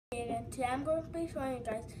today I'm going to be showing you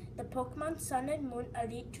guys the Pokemon Sun and Moon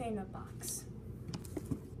Elite Trainer box.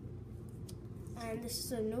 And this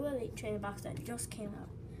is a new Elite Trainer box that just came out.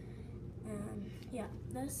 And yeah,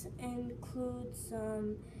 this includes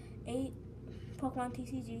 8 Pokemon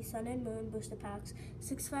TCG Sun and Moon booster packs,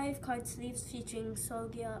 65 card sleeves featuring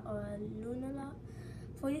Solgia or Lunala,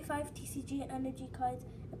 45 TCG energy cards,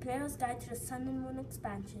 a player's guide to the Sun and Moon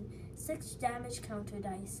expansion, 6 damage counter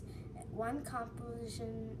dice, 1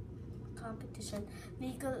 competition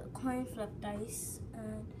legal coin flip dice,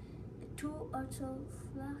 and 2 ultra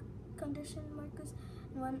flat condition markers,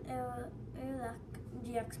 and 1 Airlock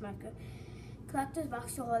GX marker. Collector's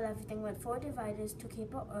box to hold everything with 4 dividers to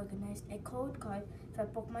keep it organized, a code card for a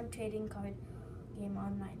Pokemon trading card game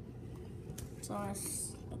online. So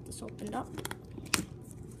let's get this opened up.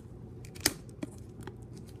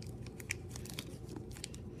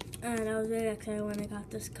 And I was really excited when I got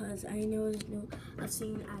this because I knew it was new. I've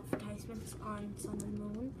seen advertisements on Sun and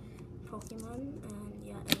Moon Pokemon, and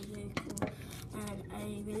yeah, it was really cool. And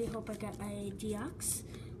I really hope I get a GX,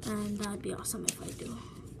 and that'd be awesome if I do.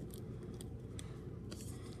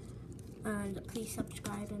 And please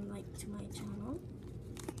subscribe and like to my channel.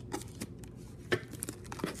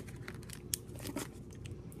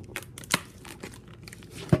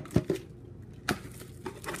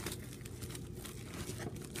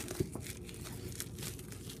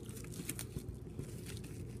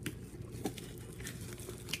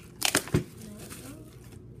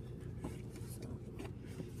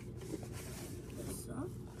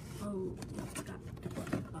 Oh, I forgot to put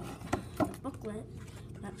the booklet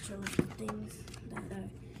that shows the things that are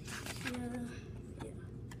here. Yeah.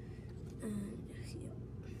 And here.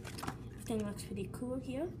 Everything looks pretty cool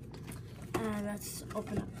here. And let's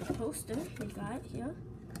open up the poster we got here.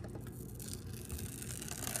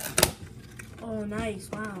 Oh, nice.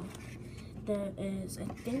 Wow. There is, I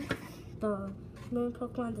think, the Moon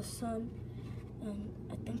Pokemon, the Sun, and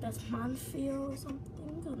I think that's Monfield or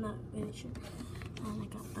something. I'm not really sure. And I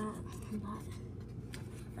got that and that.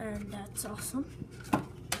 And that's awesome.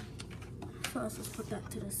 So let's just put that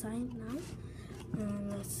to the side now.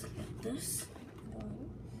 And let's get this going.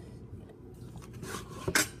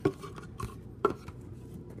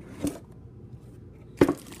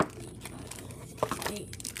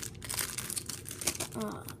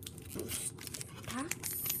 Boost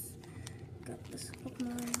packs. Got this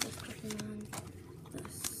Pokemon, this Pokemon,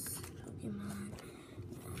 this Pokemon.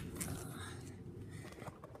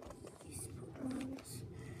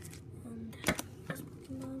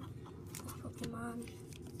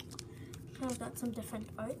 I've got some different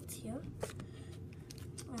arts here,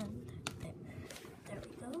 and there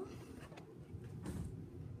we go.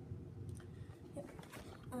 Yep.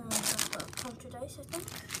 Got the counter dice, I think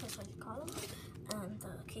that's what you call them, and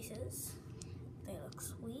the cases. They look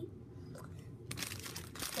sweet.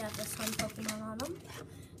 They have the Sun Pokemon on them.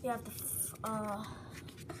 You have the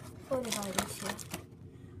 4 dividers here,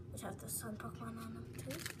 which have the Sun Pokemon on them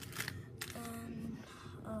too. And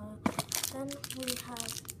then we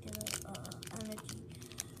have the energy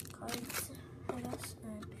cards, I guess,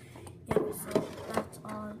 and yeah, so that's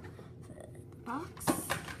on the box.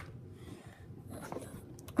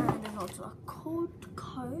 And there's also a code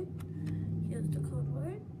card. Here's the code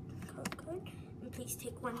card. And please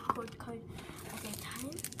take 1 code card at a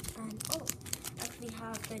time. And we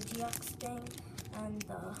have the GX thing and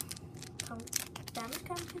the damage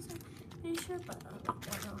counters, I'm pretty sure, but I don't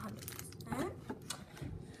know 100%.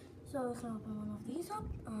 So let's open one of these up,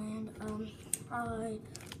 and I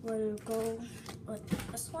will go with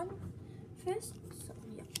this one first. So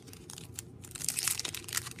yeah.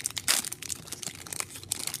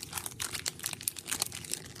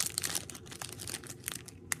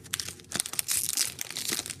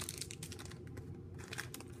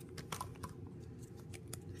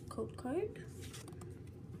 Code card.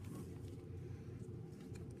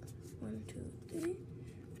 1, 2, 3.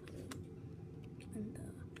 And the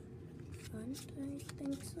front, I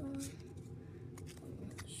think so. I'm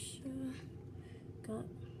not sure. Got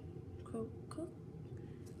Croak,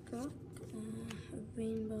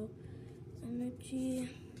 Rainbow Energy,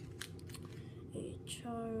 a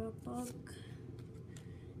Charabug,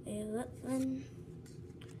 a Litlin,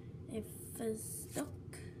 a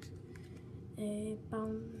Fizzduck, a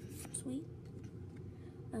Bounsweet,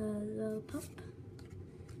 a Lillipup,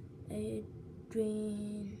 a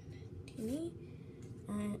Drainini,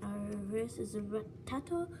 and our reverse is a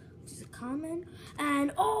Rattata, which is a common.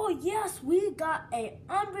 And oh yes, we got a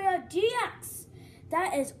Umbreon GX.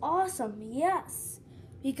 That is awesome. Yes,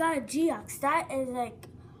 we got a GX. That is like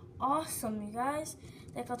awesome, you guys.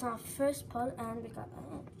 That got our first pull, and we got an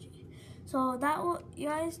energy. So you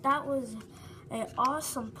guys, that was an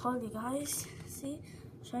awesome pull, you guys. See,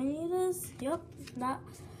 shiny it is. Yep, that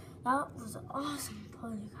was an awesome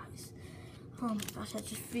pull, you guys. Oh my gosh, that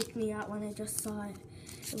just freaked me out when I just saw it.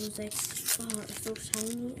 It was like, oh, it's so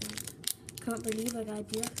shiny, and can't believe I got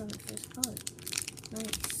DX on the first pull.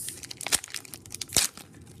 Nice.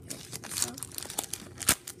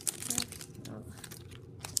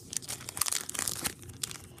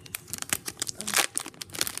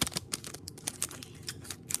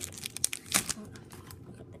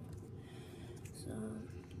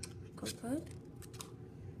 Code.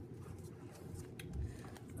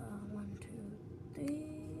 1, 2, 3.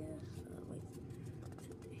 Wait.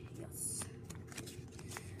 2, 3. Yes.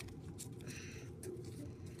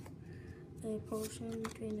 A potion,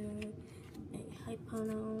 trainer, a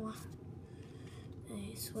hypono,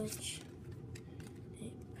 a switch,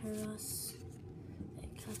 a Paras, a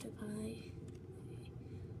Caterpie,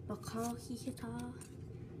 a Bakahihita,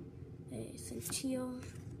 a Sentio,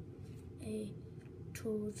 a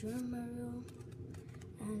Trojan,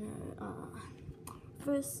 and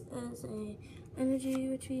first is a energy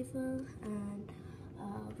retrieval, and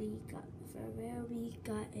we got for rare we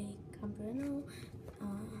got a Cambrino,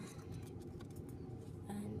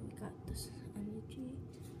 and we got this energy.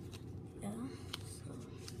 Yeah, so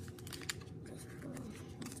just put it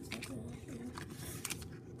here.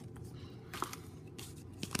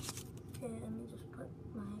 Okay, let me just put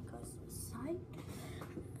my cards aside.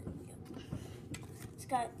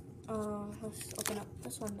 Let's open up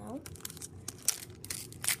this one now.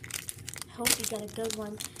 I hope we got a good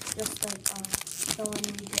one, just like the one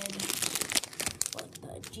we did with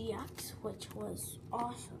the GX, which was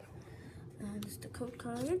awesome. And it's the code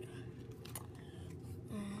card.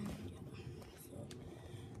 And yeah, so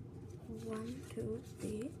 1, 2,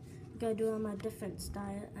 3. I'm gonna do them a different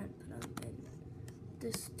style and put them in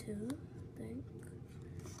this too, I think.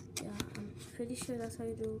 Yeah, I'm pretty sure that's how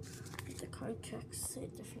you do the card tricks, a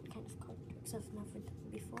different kind of card tricks I've never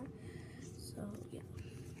done before. So yeah.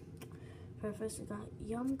 First we got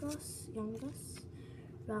Yungoos,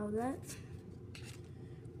 Rowlet,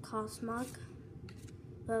 Cosmog,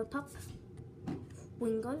 Lillipup,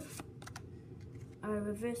 Wingull. Our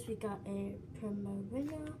reverse we got a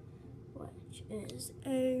Primarina, which is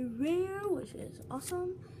a rare, which is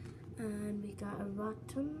awesome. And we got a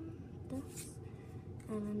Rotom Death,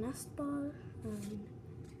 and a Nest Ball, and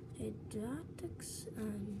a Dragonix,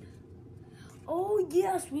 and oh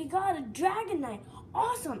yes, we got a Dragonite.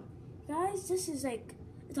 Awesome, guys! This is like,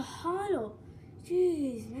 it's a hollow.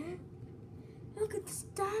 Jeez, man, look at this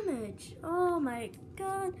damage. Oh my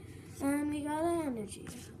god! And we got an energy.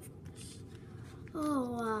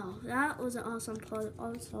 Oh wow, that was an awesome pull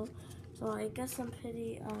also. So I guess I'm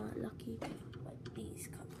pretty lucky with these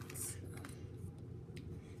cards.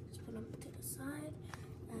 Just put them to the side,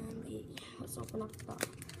 and let's open up the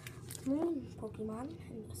Moon Pokemon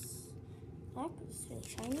in this pack. It's really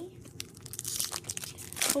shiny.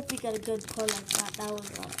 Hope we got a good pull like that. That was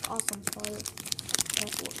an awesome pull.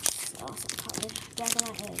 That was awesome card.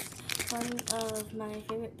 Dragonite is one of my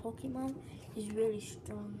favorite Pokemon. He's really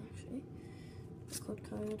strong actually. The code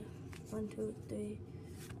card 1, 2, 3.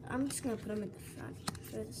 I'm just gonna put him at the front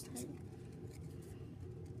for this time.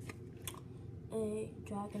 A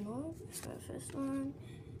Dragonite for the first one.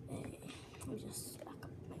 Let me just back up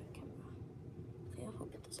my camera. Okay, I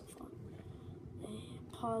hope it doesn't fall. A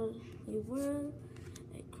Poliwhirl,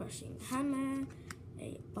 a Crushing Hammer,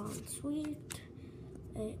 a Bounsweet,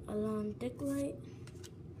 a Alon Diglett,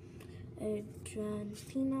 a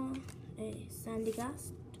Drantina, a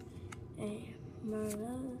Sandygast, a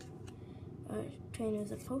Marilla, a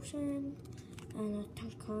Trainer's a Potion, and a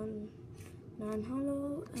Tankon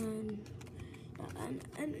non-hollow, and an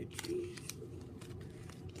energy.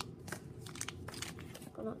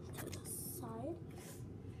 Go up to the side.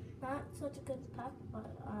 Not such a good pack,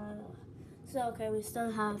 but so okay, we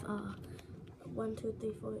still have 1, 2,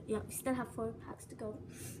 3, 4. Yeah, we still have 4 packs to go,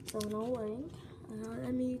 so no worrying.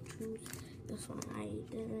 Let me choose this one. I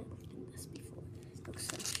didn't open this before. Looks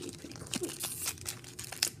actually pretty cool.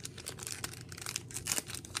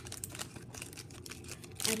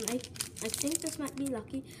 And I think this might be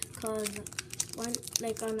lucky, because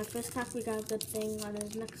like on the first pack we got a good thing, on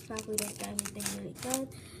the next pack we didn't get anything really good,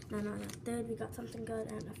 then on the third we got something good,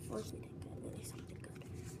 and the fourth we didn't get really something good.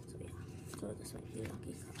 So yeah, so this might be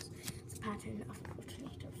lucky because it's a pattern of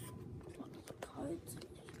alternative cards.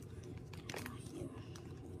 Here,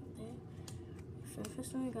 there. For the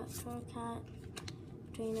first one we got Torracat,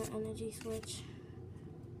 Trainer Energy Switch,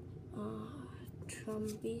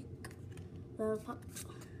 Trumbeak, Lillipup,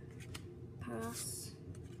 Paras,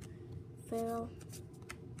 Feral,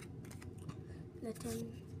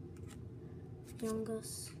 Litten,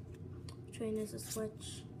 Youngest, Trainers a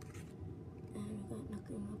Switch, and we got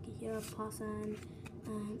Knuckle Monkey here, a Pawsand,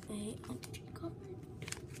 and a Entity card.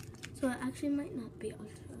 So it actually might not be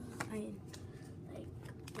ultra iron, like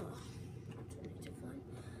alternative one.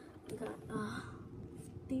 We got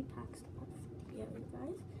 3 packs of here,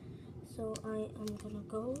 guys. So I am gonna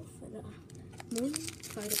go for the moon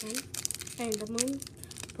card again, and the moon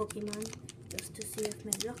Pokemon, just to see if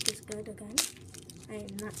my luck is good again. I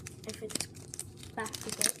am not, if it's back to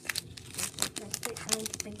good. I don't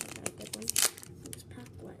think I got a good one. This pack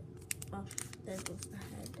went off. There goes the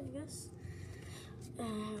head, I guess.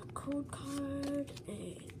 Code card.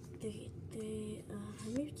 Let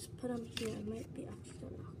me just put them here. It might be extra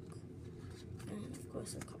luck. And of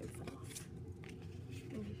course, the card fell off.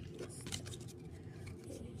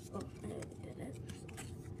 Oh, I already did it.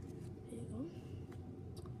 Here you go.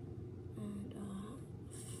 And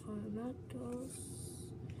Formatos.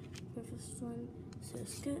 The first one,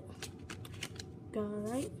 Siskit,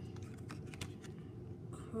 Garlight,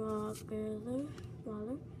 Croggerler,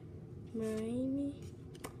 Marini,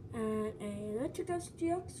 and a Electrodusk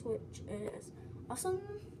GX, which is awesome.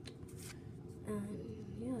 And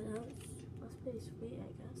yeah, that's pretty sweet,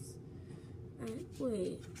 I guess. And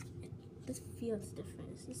wait, this feels different.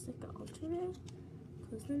 Is this like an ultra rare?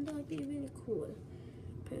 Because then that would be really cool.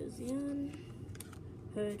 Persian,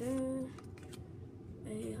 Herder,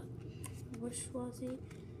 a Wishwazi,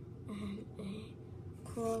 and a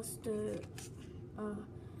cross the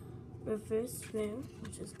reverse rare,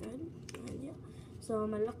 which is good. And yeah, so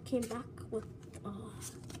my luck came back with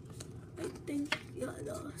I think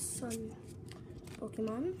the Sun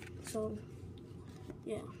Pokemon. So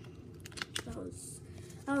yeah, that was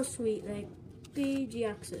sweet. Like the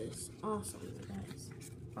GXs, awesome, guys,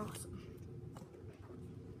 awesome.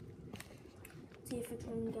 See if we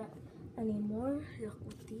can get any more luck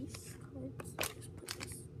with these cards. Just put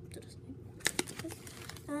this to the side.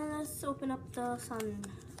 And let's open up the Sun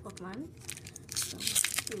Pokemon. So,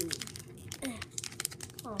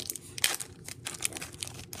 oh, yeah.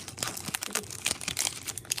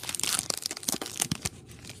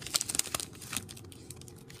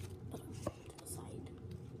 Put them to the side.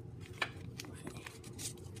 Okay.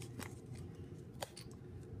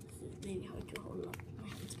 This is really hard to hold up. My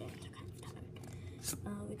hand's getting kind of tired.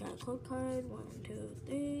 We got a code card, 1, 2,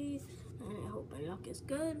 3, and I hope my luck is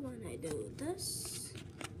good when I do this,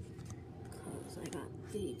 because I got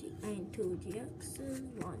 2 GXs,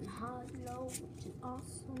 1 Holo, which is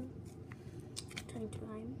awesome. Trying to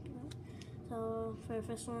rhyme, right? So for the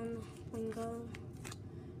first one, Wingull.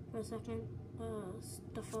 For the second,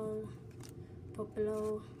 Stuffle,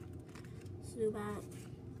 Popolo, Zubat,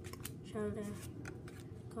 Shelter,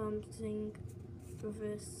 Comsing,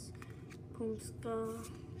 Reverse, Pumska,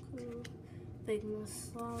 Big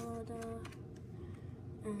Masalada,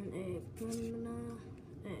 and a Brumna,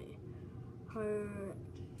 a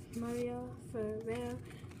Maria for rare,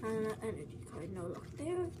 and an energy card. No luck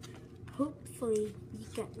there. Hopefully we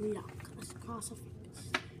get luck. Let's cross our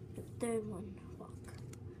fingers. The third one, luck.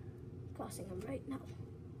 Crossing them right now.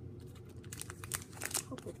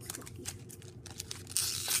 Hope it's lucky.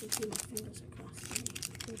 You see my fingers are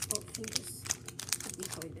crossed. With both fingers. It'd be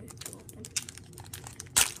harder to open.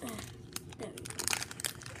 There we go.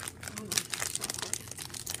 Oh no, it's so hard.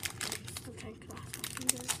 I'm still trying to cross my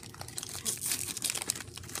fingers.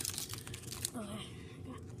 Okay, I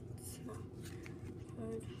got this now.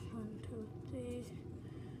 Third, 1, 2, 3.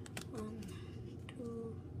 1,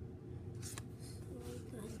 2. So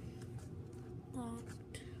then that.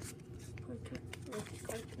 Perfect. Let's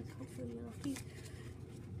go. Hopefully lucky.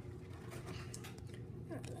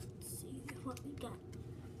 Alright, let's see what we got.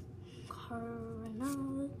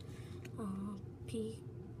 Carnal,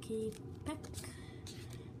 Peaky Peck,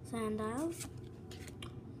 Sandile,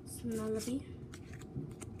 Snullaby,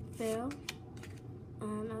 Fail,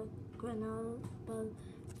 and a Granada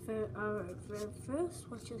Reverse,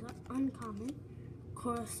 which is an uncommon,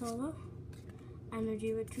 Corsola,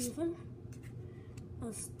 Energy Retrieval,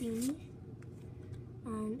 a Steamy,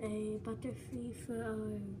 and a Butterfree for a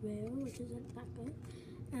Rail, which isn't that good,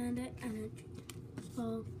 and an Energy.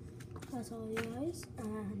 So that's all, you guys.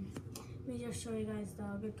 And let me just show you guys the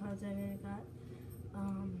good cards I really got.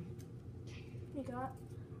 We got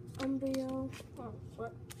Umbreon. Oh,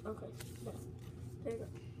 what? Okay, there you go.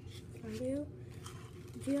 Umbreon,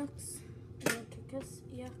 GX, Electricus,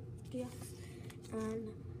 GX, and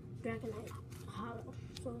Dragonite Hollow.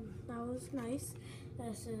 So that was nice.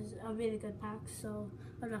 This is a really good pack, so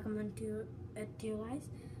I recommend it to you guys.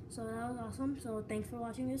 So that was awesome. So thanks for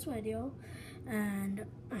watching this video, and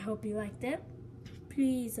I hope you liked it.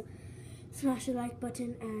 Please smash the like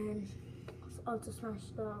button and also smash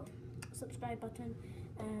the subscribe button.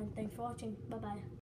 And thanks for watching. Bye bye.